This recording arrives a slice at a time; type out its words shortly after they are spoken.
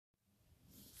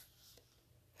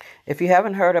If you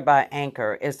haven't heard about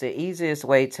Anchor, it's the easiest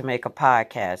way to make a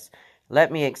podcast.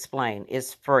 Let me explain.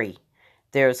 It's free.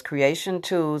 There's creation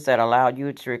tools that allow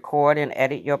you to record and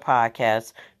edit your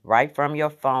podcast right from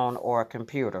your phone or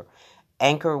computer.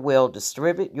 Anchor will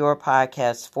distribute your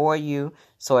podcast for you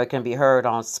so it can be heard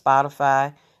on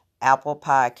Spotify, Apple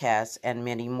Podcasts, and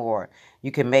many more.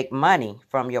 You can make money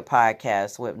from your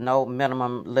podcast with no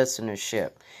minimum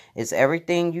listenership. It's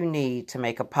everything you need to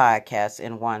make a podcast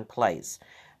in one place.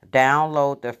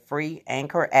 Download the free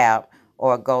Anchor app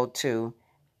or go to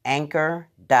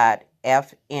anchor.fm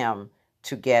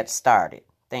to get started.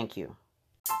 Thank you.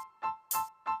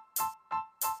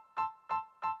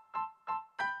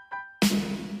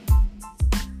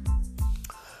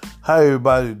 How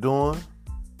everybody doing?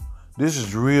 This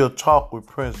is Real Talk with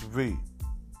Prince V.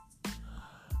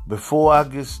 Before I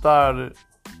get started,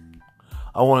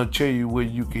 I want to tell you where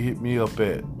you can hit me up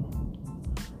at.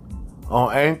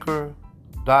 On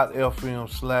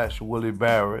anchor.fm/Willie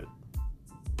Barrett.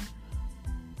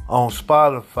 On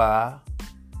Spotify,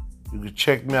 you can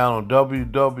check me out on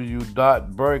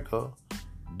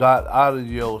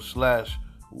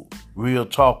www.breaker.audio/Real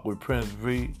Talk with Prince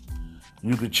V.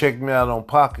 You can check me out on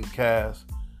Pocket Cast.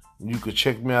 You can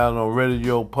check me out on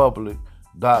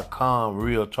radiopublic.com,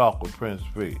 Real Talk with Prince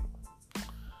V.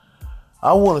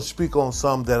 I want to speak on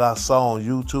something that I saw on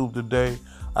YouTube today.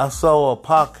 I saw a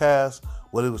podcast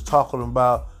where they was talking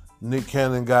about Nick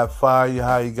Cannon got fired,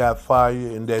 how he got fired,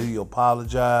 and that he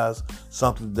apologized,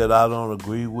 something that I don't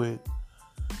agree with.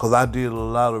 Because I did a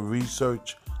lot of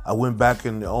research. I went back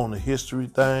on the history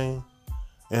thing,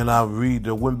 and I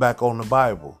went back on the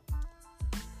Bible.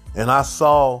 And I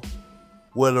saw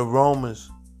where the Romans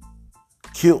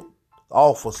killed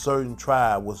off a certain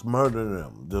tribe, was murdering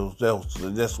them.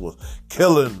 That was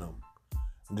killing them.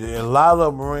 A lot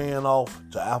of them ran off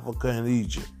to Africa and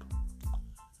Egypt.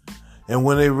 And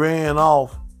when they ran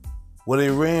off, where they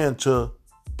ran to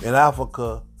in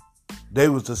Africa, they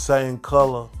was the same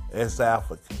color as the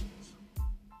Africans.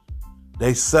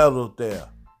 They settled there.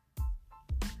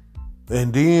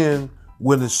 And then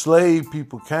when the slave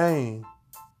people came,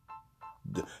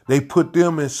 they put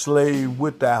them enslaved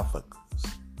with the Africans.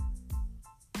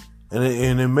 And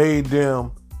it made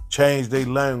them change their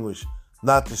language,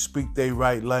 not to speak their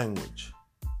right language.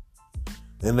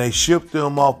 And they shipped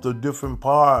them off to different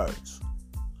parts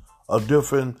of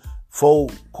different four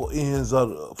corners of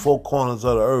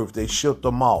the earth. They shipped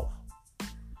them off.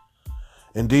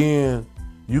 And then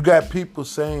you got people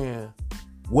saying,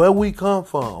 where we come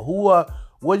from? Where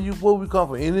we come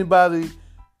from? Anybody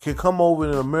can come over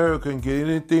in America and get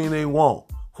anything they want.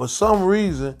 For some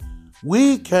reason,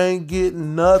 we can't get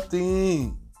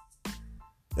nothing.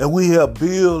 And we help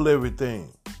build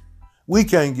everything. We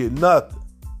can't get nothing.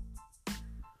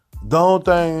 The only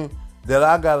thing that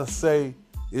I gotta say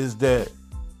is that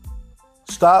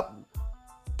stop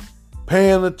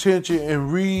paying attention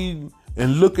and reading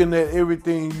and looking at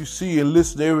everything you see and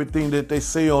listen to everything that they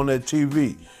say on that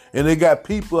TV. And they got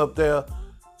people up there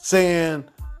saying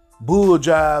bull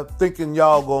jive, thinking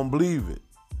y'all gonna believe it.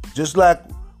 Just like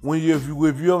if you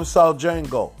ever saw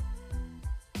Django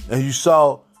and you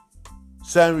saw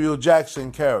Samuel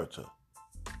Jackson character,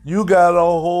 you got a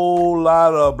whole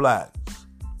lot of blacks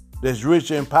that's rich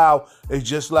and powerful. It's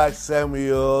just like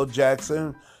Samuel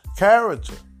Jackson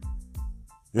character.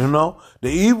 You know, the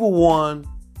evil one,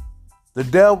 the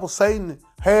devil, Satan,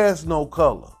 has no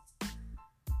color.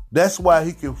 That's why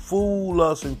he can fool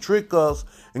us and trick us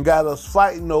and got us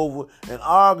fighting over and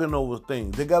arguing over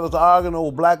things. They got us arguing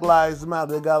over Black Lives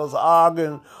Matter. They got us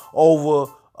arguing over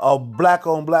black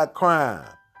on black crime.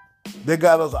 They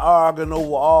got us arguing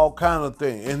over all kind of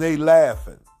things, and they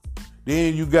laughing.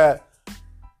 Then you got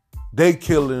they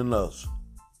killing us.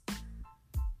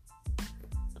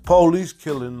 The police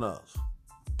killing us.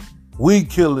 We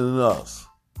killing us.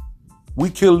 We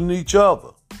killing each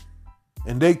other.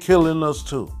 And they killing us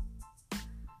too.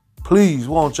 Please,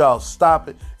 won't y'all stop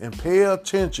it and pay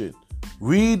attention.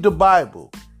 Read the Bible.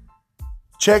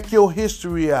 Check your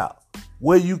history out,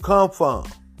 where you come from.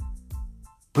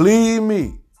 Believe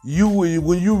me,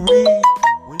 when you read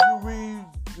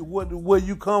where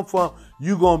you come from,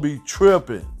 you're gonna be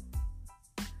tripping,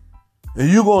 and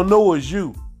you're gonna know it's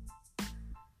you.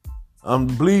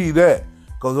 Believe that,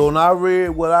 because when I read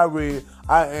what I read,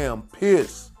 I am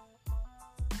pissed.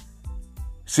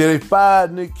 See, they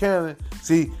fired Nick Cannon.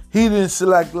 See, he didn't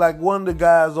select, like one of the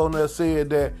guys on there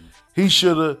said that he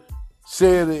should have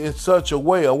said it in such a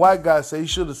way. A white guy said he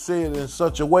should have said it in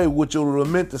such a way, which would have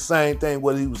meant the same thing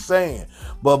what he was saying.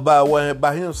 But by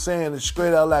him saying it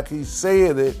straight out like he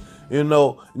said it,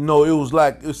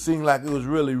 it seemed like it was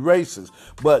really racist.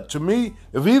 But to me,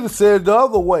 if he'd have said the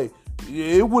other way,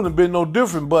 it wouldn't have been no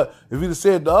different. But if he'd have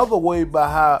said the other way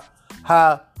about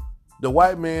how the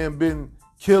white man been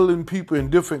killing people in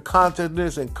different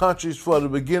continents and countries for the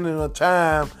beginning of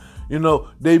time,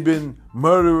 they've been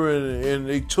murdering and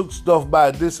they took stuff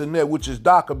by this and that, which is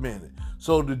documented.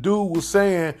 So the dude was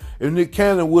saying if Nick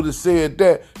Cannon would have said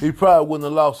that, he probably wouldn't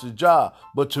have lost his job.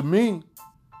 But to me,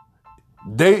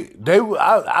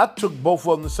 I took both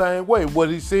of them the same way. What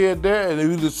he said there, and if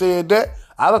he'd have said that,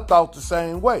 I'd have thought the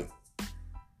same way.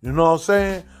 You know what I'm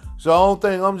saying? So the only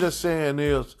thing I'm just saying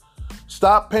is,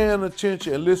 stop paying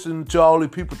attention and listening to all these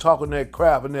people talking that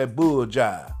crap and that bull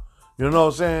jive. You know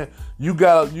what I'm saying? I'm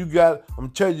telling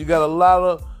you, you got a lot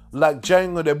of, like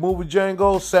Django, that movie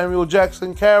Django, Samuel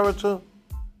Jackson character.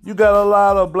 You got a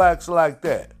lot of blacks like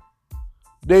that.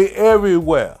 They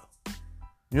everywhere.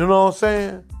 You know what I'm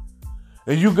saying?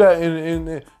 And you got,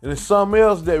 and there's something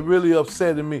else that really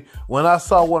upset me when I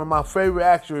saw one of my favorite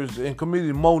actors and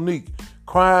comedian, Monique,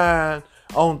 crying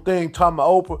on thing talking about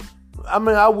Oprah. I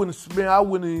mean,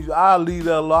 I'll leave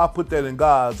that alone. I'll put that in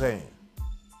God's hand.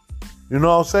 You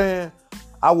know what I'm saying?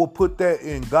 I would put that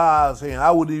in God's hand.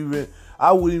 I would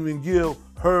even give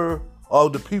her or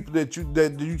the people that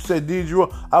you said did you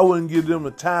wrong, I wouldn't give them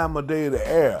the time of day of the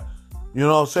air. You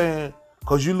know what I'm saying?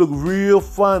 Because you look real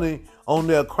funny on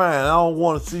there crying. I don't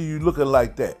want to see you looking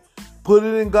like that. Put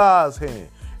it in God's hand.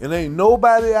 And ain't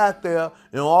nobody out there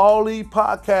in all these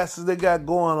podcasts they got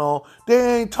going on,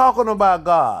 they ain't talking about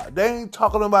God. They ain't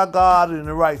talking about God in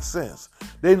the right sense.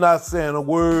 They not saying a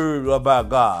word about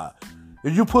God.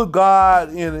 If you put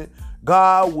God in it,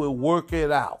 God will work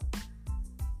it out.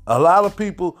 A lot of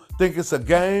people think it's a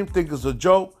game, think it's a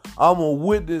joke. I'm a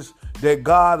witness that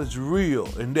God is real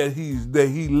and that he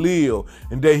live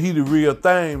and that he the real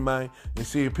thing, man. And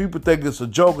see, if people think it's a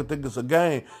joke and think it's a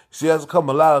game, see, that's come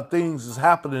a lot of things is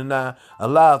happening now, a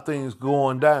lot of things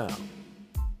going down.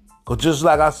 Because just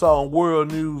like I saw on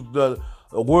World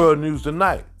News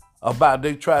tonight about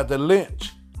they tried to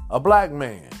lynch a black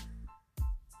man.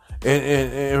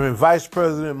 And Vice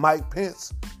President Mike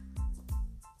Pence,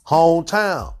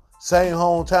 same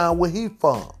hometown where he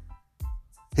from.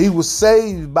 He was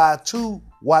saved by 2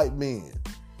 white men.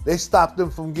 They stopped them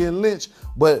from getting lynched,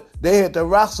 but they had to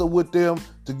wrestle with them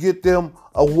to get them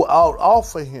out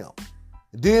off of him.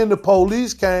 Then the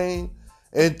police came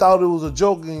and thought it was a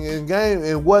joking game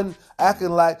and wasn't acting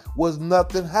like was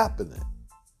nothing happening.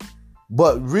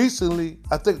 But recently,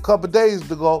 I think a couple of days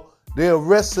ago, they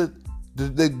arrested,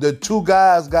 the 2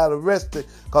 guys got arrested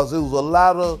because there was a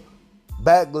lot of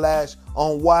backlash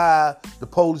on why the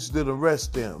police didn't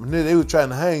arrest them. And then they were trying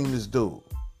to hang this dude.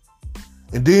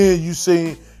 And then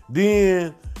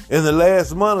then in the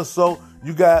last month or so,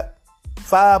 you got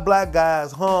 5 black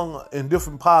guys hung in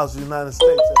different parts of the United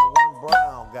States and 1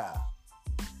 brown guy.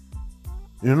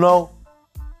 You know?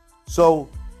 So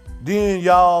then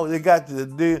y'all, they got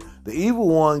the evil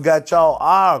one got y'all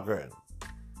arguing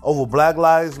over Black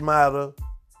Lives Matter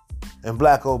and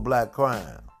black on black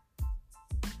crime.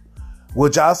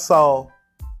 Which I saw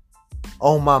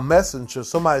on my messenger.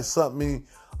 Somebody sent me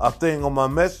a thing on my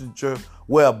messenger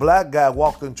where a black guy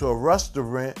walked into a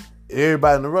restaurant.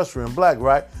 Everybody in the restaurant black,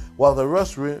 right? While the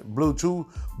restaurant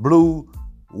blew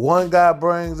one guy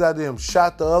brains out of him,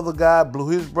 shot the other guy, blew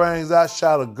his brains out,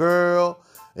 shot a girl,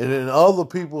 and then other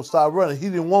people started running. He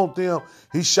didn't want them.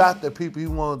 He shot the people he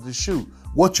wanted to shoot.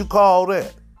 What you call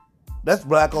that? That's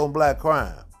black on black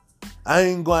crime. I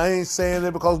ain't saying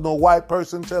that because no white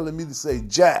person telling me to say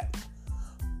jack.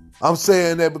 I'm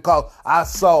saying that because I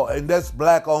saw, and that's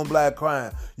black on black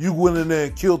crime. You went in there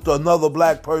and killed another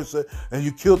black person, and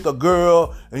you killed a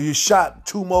girl, and you shot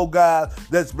 2 more guys.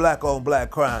 That's black on black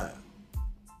crime.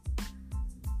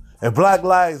 And Black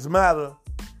Lives Matter.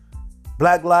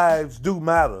 Black lives do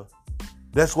matter.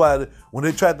 That's why when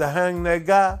they tried to hang that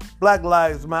guy, Black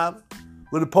Lives Matter.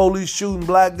 With the police shooting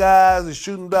black guys and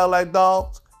shooting down like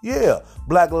dogs. Yeah,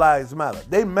 Black Lives Matter.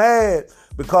 They mad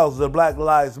because of the Black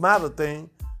Lives Matter thing.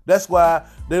 That's why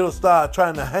they'll start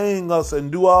trying to hang us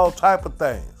and do all type of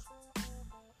things.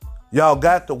 Y'all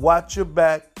got to watch your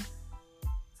back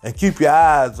and keep your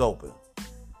eyes open.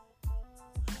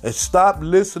 And stop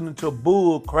listening to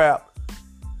bull crap.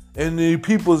 And the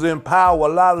people's in power,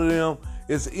 a lot of them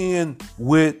is in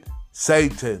with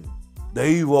Satan, the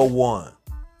evil one.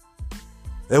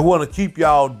 They want to keep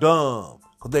y'all dumb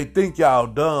because they think y'all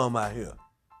dumb out here.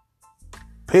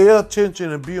 Pay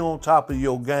attention and be on top of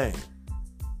your game.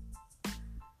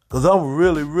 Because I'm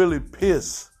really, really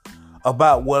pissed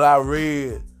about what I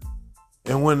read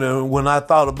and when I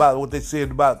thought about what they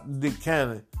said about Nick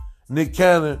Cannon. Nick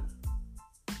Cannon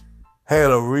had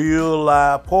a real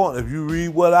live point. If you read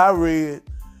what I read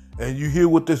and you hear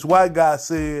what this white guy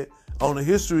said on the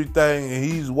history thing, and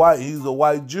he's white, he's a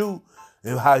white Jew,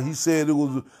 and how he said it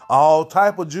was all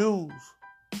type of Jews,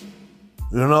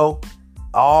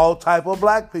 all type of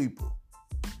black people.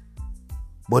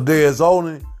 But there's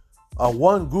only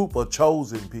one group of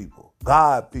chosen people,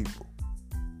 God people.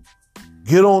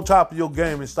 Get on top of your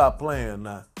game and stop playing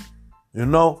now.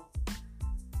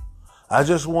 I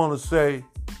just want to say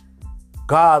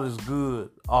God is good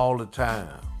all the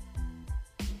time.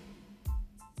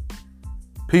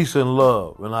 Peace and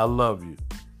love, and I love you.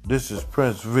 This is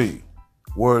Prince V.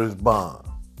 Word is bond.